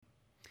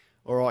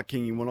All right,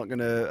 Kingy, we're not going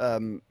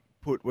to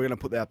we're going to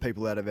put our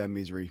people out of our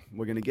misery.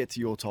 We're going to get to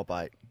your top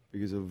 8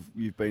 because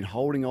you've been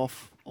holding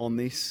off on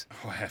this.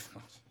 Oh, I have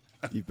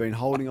not. You've been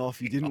holding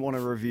off. You didn't want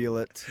to reveal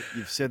it.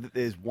 You've said that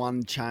there's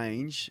one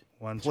change.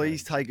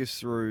 Please take us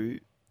through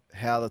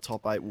how the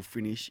top 8 will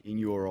finish in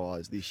your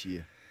eyes this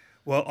year.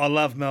 Well, I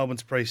love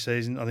Melbourne's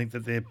pre-season. I think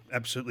that they're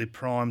absolutely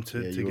primed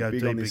to go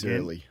big deep on this again.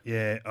 Early.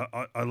 Yeah,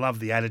 I love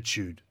the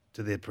attitude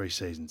to their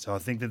pre-season. So I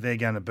think that they're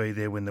going to be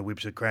there when the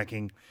whips are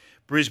cracking.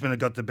 Brisbane have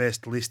got the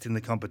best list in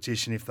the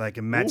competition. If they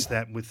can match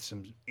that with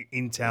some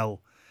intel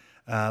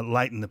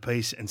late in the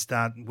piece and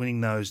start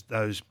winning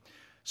those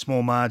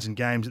small margin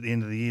games at the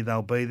end of the year,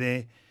 they'll be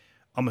there.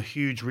 I'm a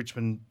huge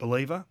Richmond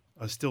believer.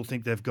 I still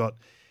think they've got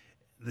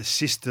the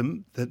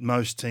system that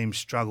most teams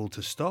struggle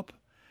to stop.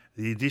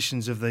 The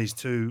additions of these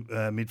two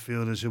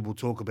midfielders, who we'll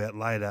talk about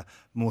later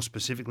more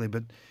specifically,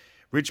 but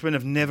Richmond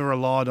have never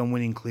relied on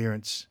winning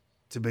clearance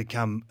to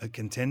become a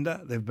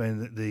contender. They've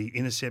been the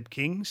intercept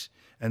kings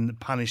and the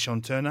punish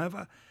on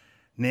turnover.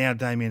 Now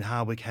Damien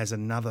Hardwick has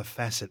another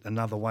facet,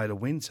 another way to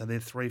win, so they're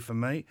 3 for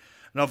me.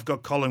 And I've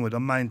got Collingwood.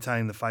 I'm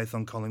maintaining the faith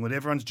on Collingwood.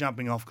 Everyone's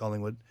jumping off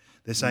Collingwood.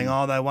 They're saying,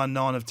 they won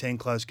 9 of 10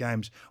 close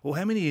games. Well,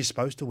 how many are you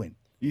supposed to win?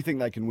 You think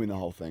they can win the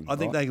whole thing? I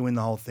think they can win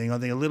the whole thing. I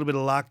think a little bit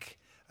of luck.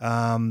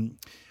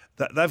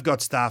 They've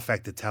got star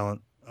factor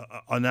talent.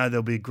 I know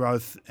there'll be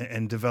growth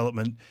and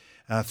development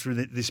through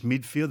this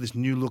midfield, this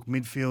new look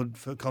midfield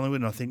for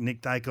Collingwood. And I think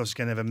Nick Dacos is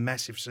going to have a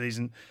massive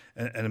season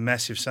and a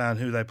massive say on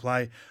who they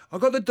play.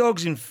 I've got the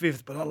Dogs in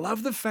 5th, but I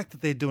love the fact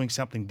that they're doing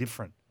something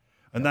different.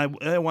 And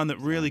they're one that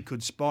really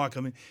could spike.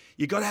 I mean,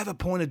 you've got to have a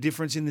point of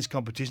difference in this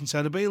competition.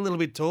 So to be a little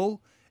bit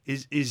tall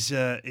is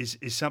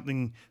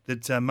something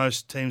that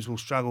most teams will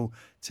struggle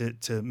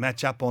to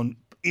match up on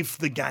if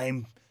the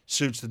game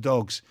suits the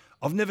Dogs.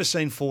 I've never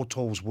seen 4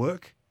 talls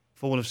work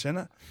forward of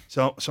centre,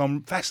 so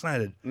I'm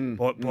fascinated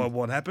by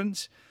what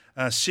happens.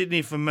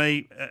 Sydney, for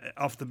me,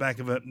 off the back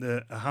of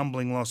a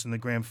humbling loss in the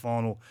grand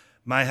final,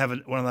 may have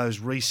one of those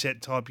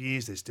reset type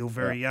years. They're still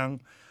very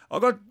young.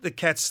 I've got the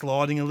Cats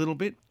sliding a little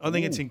bit. I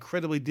think it's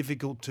incredibly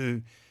difficult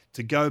to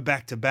go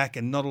back to back,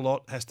 and not a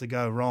lot has to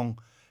go wrong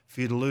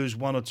for you to lose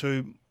 1 or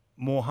 2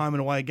 more home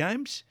and away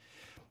games.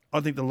 I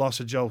think the loss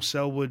of Joel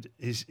Selwood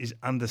is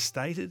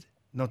understated.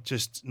 Not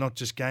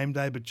just game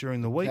day, but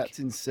during the week. Cats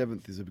in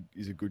 7th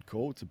is a good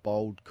call. It's a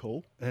bold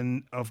call.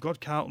 And I've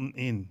got Carlton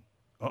in.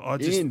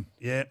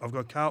 I've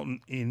got Carlton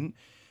in.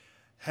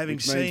 Having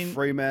seen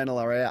Fremantle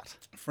are out.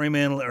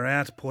 Fremantle are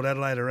out. Port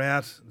Adelaide are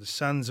out. The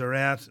Suns are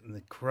out, and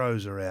the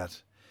Crows are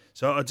out.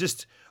 So I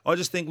just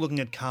think looking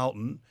at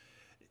Carlton,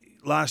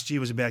 last year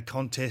was about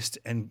contest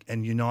and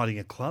uniting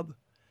a club.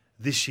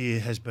 This year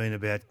has been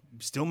about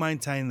still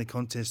maintaining the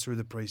contest through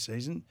the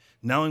pre-season,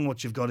 knowing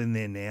what you've got in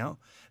there now.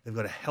 They've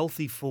got a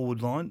healthy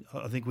forward line.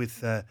 I think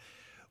with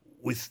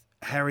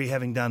Harry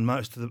having done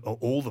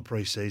all the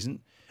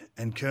pre-season,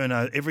 and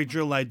Curnow, every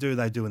drill they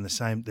do in the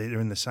same. They're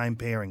in the same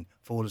pairing,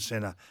 forward to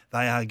centre.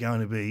 They are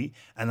going to be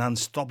an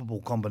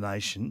unstoppable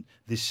combination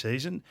this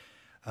season.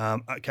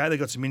 They've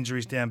got some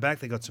injuries down back.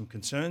 They've got some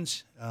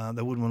concerns.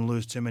 They wouldn't want to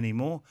lose too many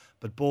more.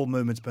 But ball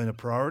movement's been a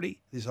priority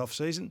this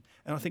off-season,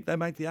 and I think they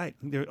make the 8.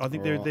 I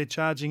think they're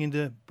charging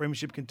into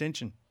premiership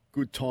contention.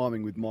 Good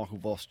timing with Michael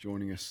Voss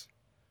joining us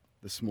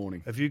this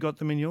morning. Have you got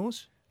them in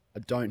yours? I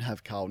don't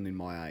have Carlton in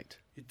my 8.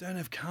 You don't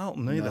have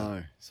Carlton either.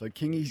 No. So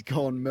Kingy's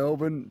gone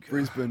Melbourne,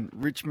 Brisbane,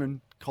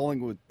 Richmond,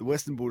 Collingwood, the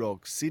Western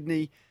Bulldogs,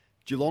 Sydney,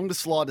 Geelong to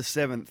slide to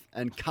 7th,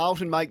 and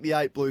Carlton make the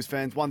 8, Blues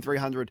fans.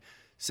 1300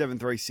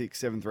 736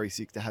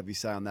 736 to have your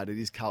say on that. It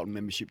is Carlton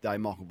Membership Day.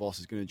 Michael Voss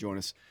is going to join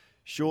us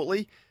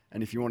shortly.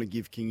 And if you want to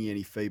give Kingy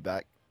any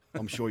feedback,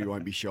 I'm sure you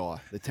won't be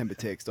shy. The Temper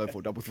text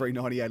 0433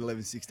 98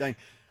 11 16.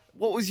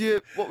 What was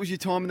your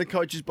time in the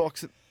coach's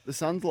box at the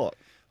Suns like?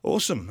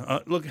 Awesome.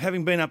 Look,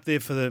 having been up there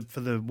for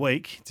the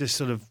week, just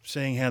sort of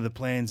seeing how the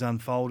plans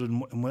unfolded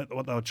and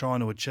what they were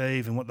trying to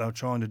achieve and what they were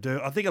trying to do,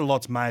 I think a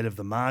lot's made of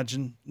the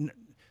margin.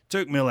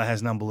 Turk Miller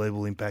has an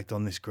unbelievable impact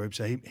on this group,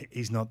 so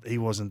he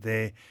wasn't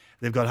there.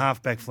 They've got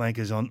half-back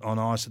flankers on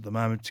ice at the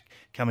moment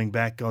coming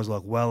back, guys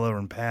like Weller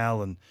and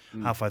Powell, and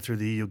halfway through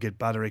the year you'll get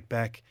Butterick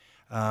back.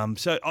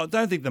 So I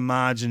don't think the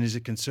margin is a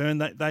concern.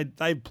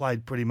 They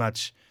played pretty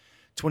much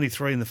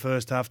 23 in the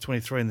first half,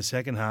 23 in the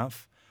second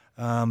half.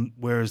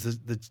 Whereas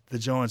the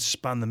Giants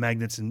spun the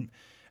magnets and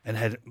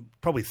had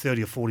probably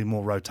 30 or 40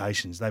 more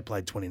rotations. They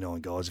played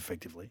 29 guys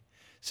effectively.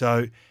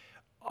 So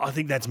I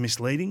think that's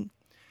misleading.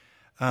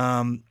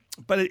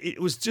 But it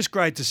was just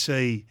great to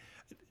see.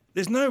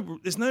 There's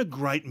no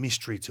great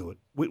mystery to it.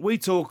 We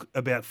talk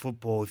about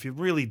football. If you're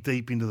really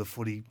deep into the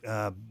footy,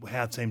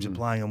 how teams are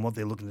playing and what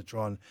they're looking to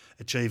try and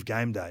achieve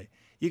game day,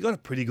 you've got a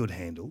pretty good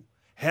handle.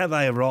 How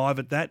they arrive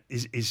at that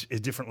is a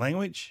different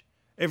language.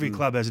 Every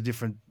club has a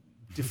different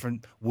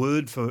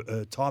word for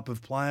a type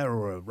of player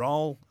or a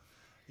role.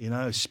 You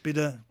know, a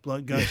spitter,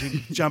 bloke goes to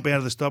jump out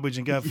of the stoppage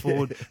and go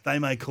forward. They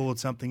may call it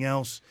something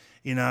else.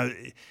 You know,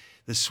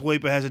 the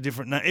sweeper has a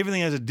different name.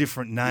 Everything has a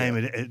different name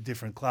at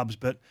different clubs.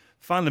 But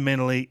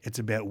fundamentally, it's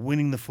about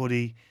winning the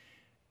footy,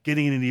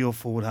 getting it into your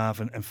forward half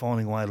and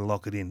finding a way to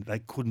lock it in. They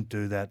couldn't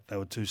do that. They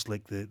were too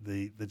slick,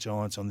 the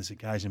Giants, on this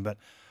occasion. But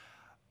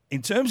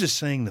in terms of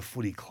seeing the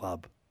footy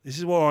club, this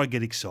is where I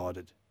get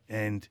excited.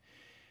 And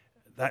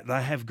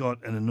they have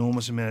got an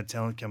enormous amount of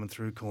talent coming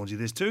through, Cornsey.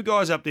 There's two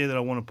guys up there that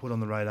I want to put on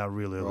the radar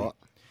real early. Right.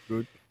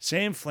 Good.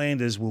 Sam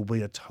Flanders will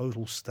be a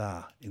total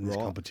star in this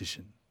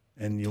competition.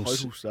 And you'll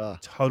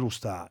total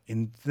star.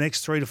 In the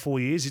next 3 to 4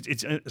 years,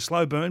 it's a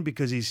slow burn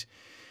because he's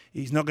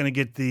not going to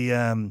get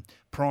the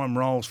prime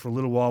roles for a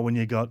little while when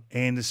you got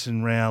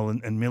Anderson, Rowell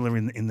and Miller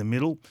in the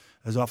middle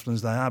as often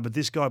as they are. But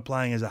this guy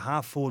playing as a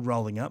half forward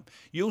rolling up,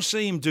 you'll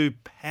see him do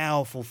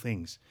powerful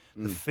things.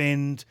 The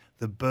fend,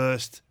 the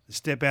burst, the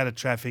step out of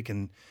traffic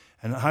and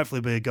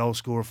hopefully be a goal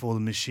scorer for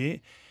them this year.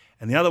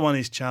 And the other one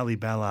is Charlie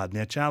Ballard.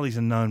 Now, Charlie's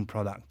a known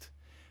product,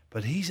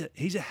 but he's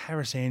a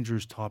Harris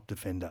Andrews type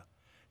defender.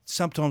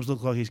 Sometimes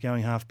look like he's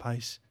going half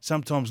pace,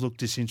 sometimes look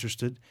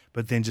disinterested,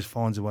 but then just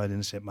finds a way to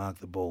intercept mark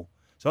the ball.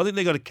 So I think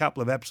they've got a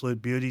couple of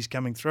absolute beauties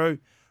coming through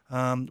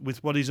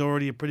with what is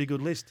already a pretty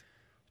good list.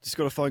 Just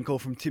got a phone call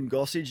from Tim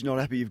Gossage. Not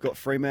happy you've got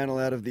Fremantle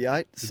out of the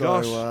 8.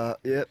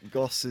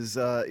 Goss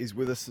is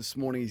with us this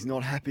morning. He's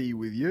not happy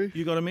with you.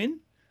 You got him in?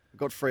 I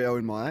got Freo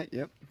in my 8,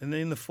 yep. And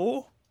then in the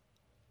 4?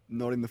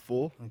 Not in the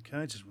 4.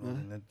 Okay, just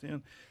writing that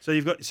down. So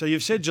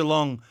you've said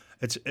Geelong.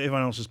 It's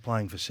everyone else is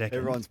playing for second.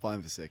 Everyone's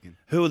playing for second.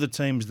 Who are the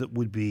teams that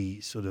would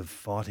be sort of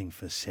fighting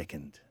for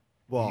second?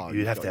 Well,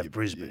 you'd have to have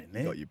Brisbane in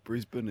there. You got your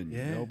Brisbane and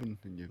your Melbourne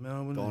and your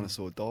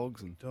Dinosaur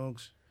Dogs and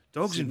Dogs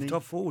Sydney. in the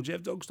top 4. Would you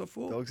have Dogs top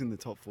 4? Dogs in the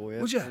top 4.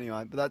 Yeah. Would you?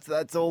 Anyway, but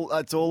that's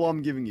all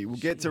I'm giving you. We'll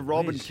get to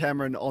Rob and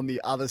Cameron on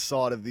the other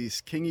side of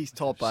this. Kingy's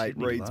top 8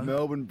 Sydney, reads though.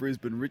 Melbourne,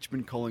 Brisbane,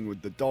 Richmond,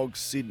 Collingwood, the Dogs,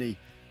 Sydney,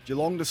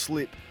 Geelong to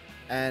slip,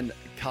 and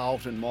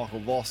Carlton.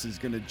 Michael Voss is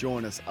going to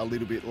join us a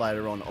little bit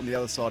later on. On the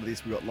other side of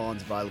this, we've got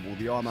lines available.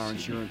 The IMAR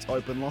Insurance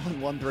open line,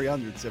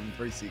 1300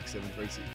 736 736.